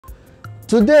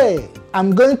Today,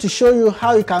 I'm going to show you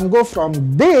how you can go from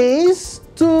this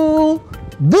to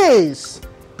this.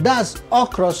 That's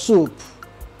okra soup.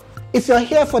 If you're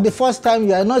here for the first time,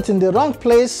 you are not in the wrong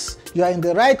place, you are in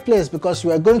the right place because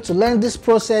we are going to learn this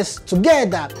process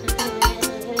together.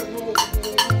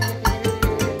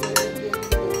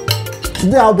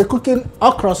 Today I'll be cooking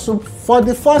okra soup for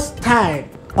the first time.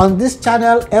 On this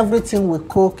channel, everything we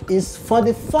cook is for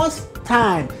the first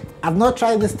time. I've not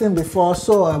tried this thing before,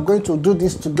 so I'm going to do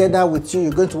this together with you.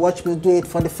 You're going to watch me do it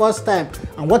for the first time.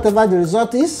 And whatever the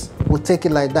result is, we'll take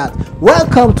it like that.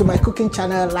 Welcome to my cooking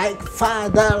channel, like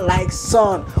father, like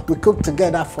son. We cook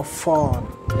together for fun.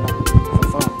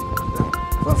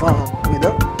 For fun.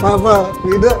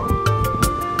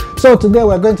 So today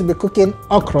we're going to be cooking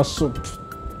okra soup.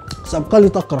 Some call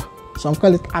it okra, some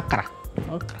call it akra.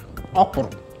 Okra.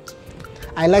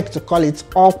 I like to call it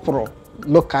okra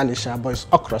locally, but it's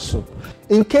okra soup.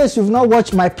 In case you've not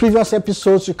watched my previous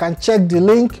episodes, you can check the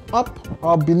link up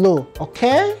or below.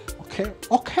 Okay?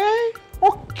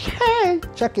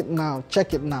 Check it now.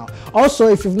 Also,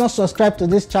 if you've not subscribed to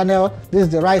this channel, this is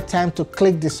the right time to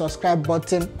click the subscribe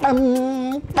button.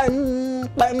 And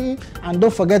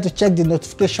don't forget to check the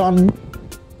notification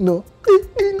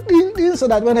so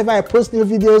that whenever I post new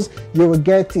videos, you will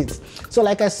get it. So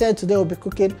like I said, today we'll be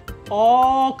cooking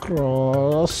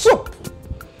okra soup.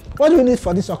 What do we need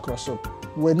for this okra soup?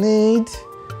 We need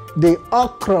the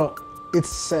okra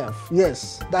itself.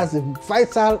 Yes, that's the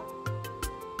vital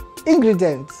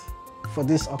ingredient for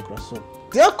this okra soup.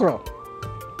 The okra.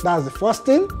 That's the first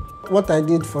thing. What I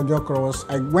did for the okra was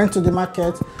I went to the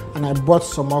market and I bought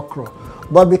some okra.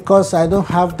 But because I don't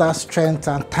have that strength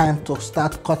and time to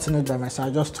start cutting it by myself,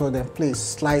 I just told them, please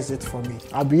slice it for me.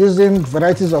 I'll be using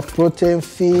varieties of protein,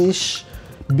 fish,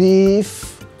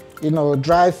 beef,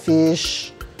 dry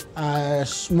fish,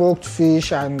 smoked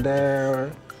fish, and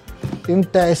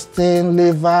intestine,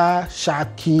 liver,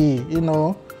 shaki,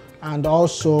 and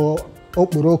also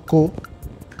okporoko.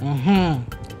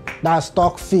 That's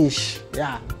stockfish,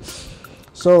 yeah.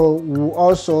 So we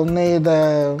also need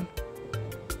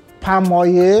palm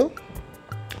oil,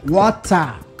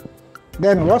 water.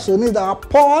 Then we also need our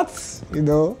pots,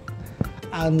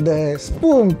 and a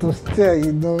spoon to stir,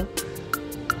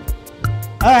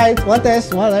 All right, what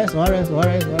else? I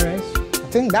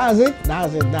think that's it.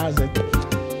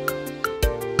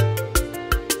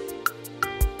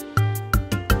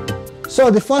 So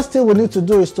the first thing we need to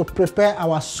do is to prepare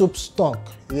our soup stock.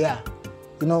 Yeah.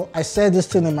 I said this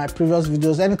thing in my previous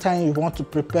videos. Anytime you want to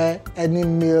prepare any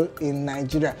meal in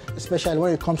Nigeria, especially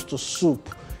when it comes to soup,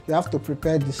 you have to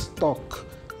prepare the stock.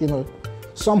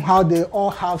 Somehow they all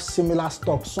have similar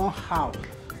stock. Somehow,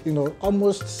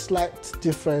 almost slight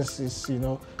differences,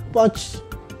 But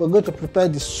we're going to prepare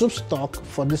the soup stock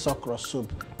for this okra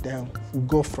soup. Then we'll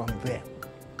go from there.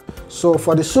 So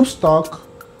for the soup stock,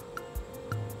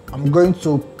 I'm going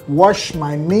to wash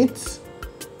my meat,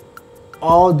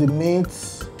 all the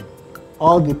meats,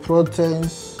 all the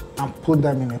proteins, and put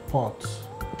them in a pot.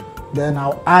 Then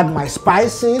I'll add my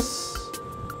spices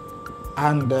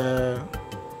and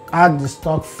add the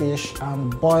stockfish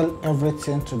and boil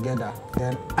everything together.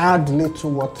 Then add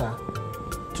little water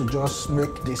to just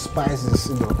make the spices,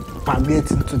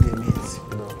 permeate into the meat.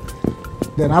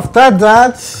 Then after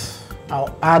that,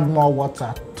 I'll add more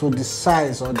water to the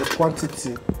size or the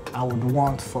quantity I would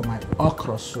want for my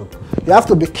okra soup. You have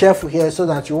to be careful here so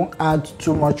that you won't add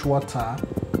too much water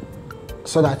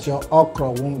so that your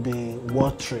okra won't be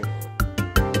watery.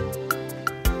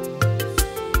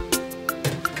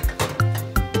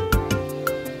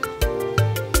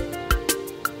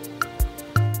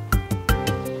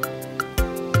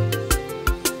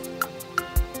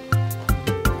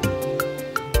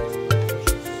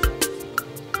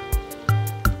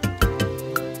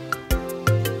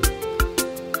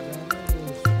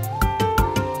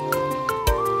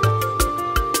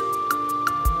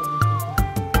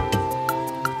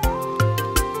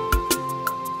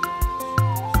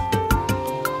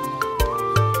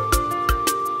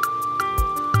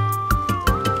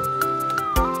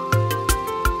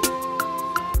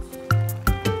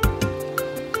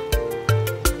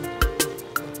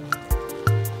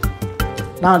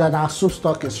 Now that our soup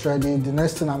stock is ready, the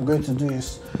next thing I'm going to do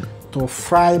is to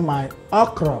fry my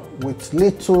okra with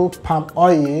little palm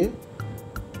oil,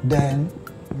 then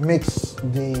mix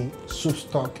the soup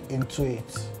stock into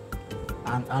it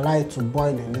and allow it to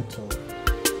boil a little.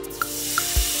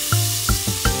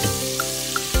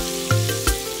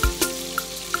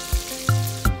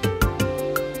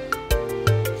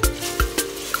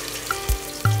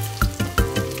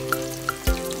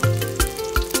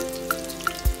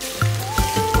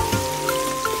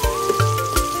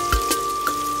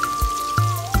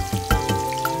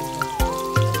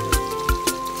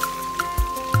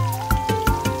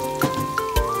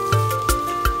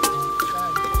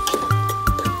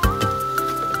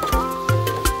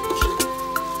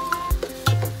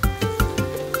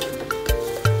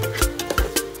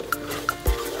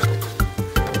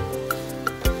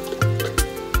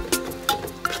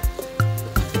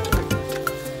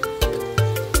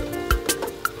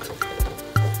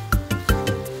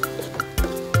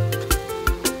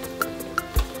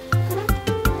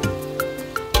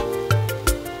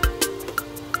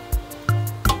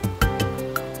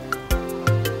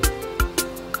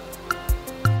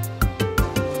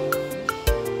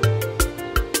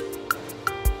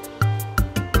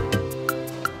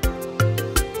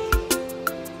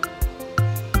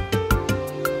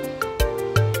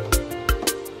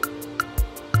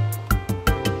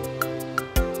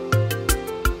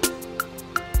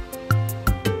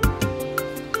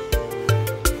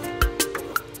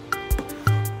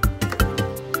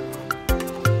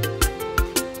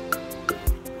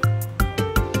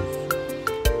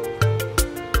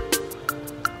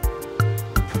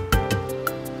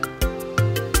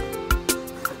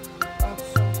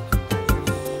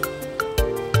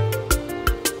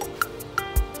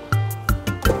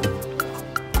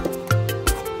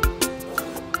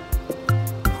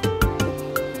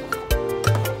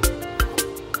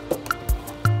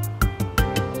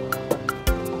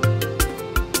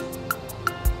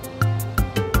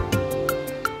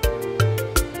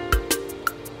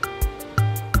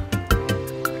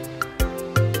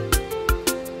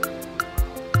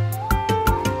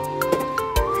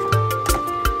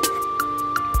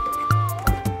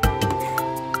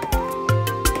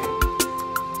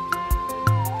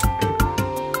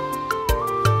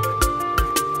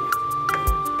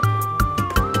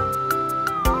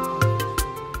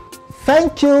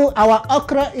 Thank you. Our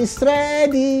okra is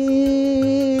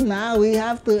ready. Now we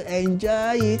have to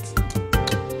enjoy it.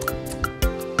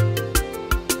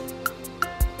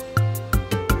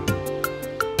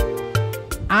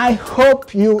 I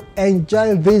hope you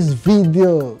enjoyed this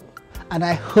video and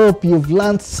I hope you've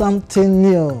learned something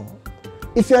new.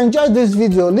 If you enjoyed this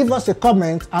video, leave us a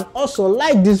comment and also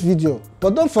like this video.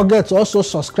 But don't forget to also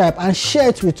subscribe and share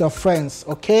it with your friends,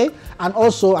 okay? And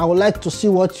also, I would like to see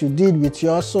what you did with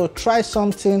yours. So try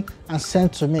something and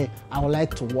send to me. I would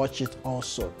like to watch it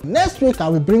also. Next week, I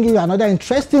will bring you another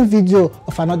interesting video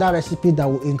of another recipe that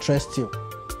will interest you.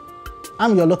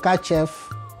 I'm your local chef,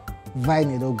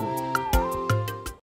 Vining Ogu.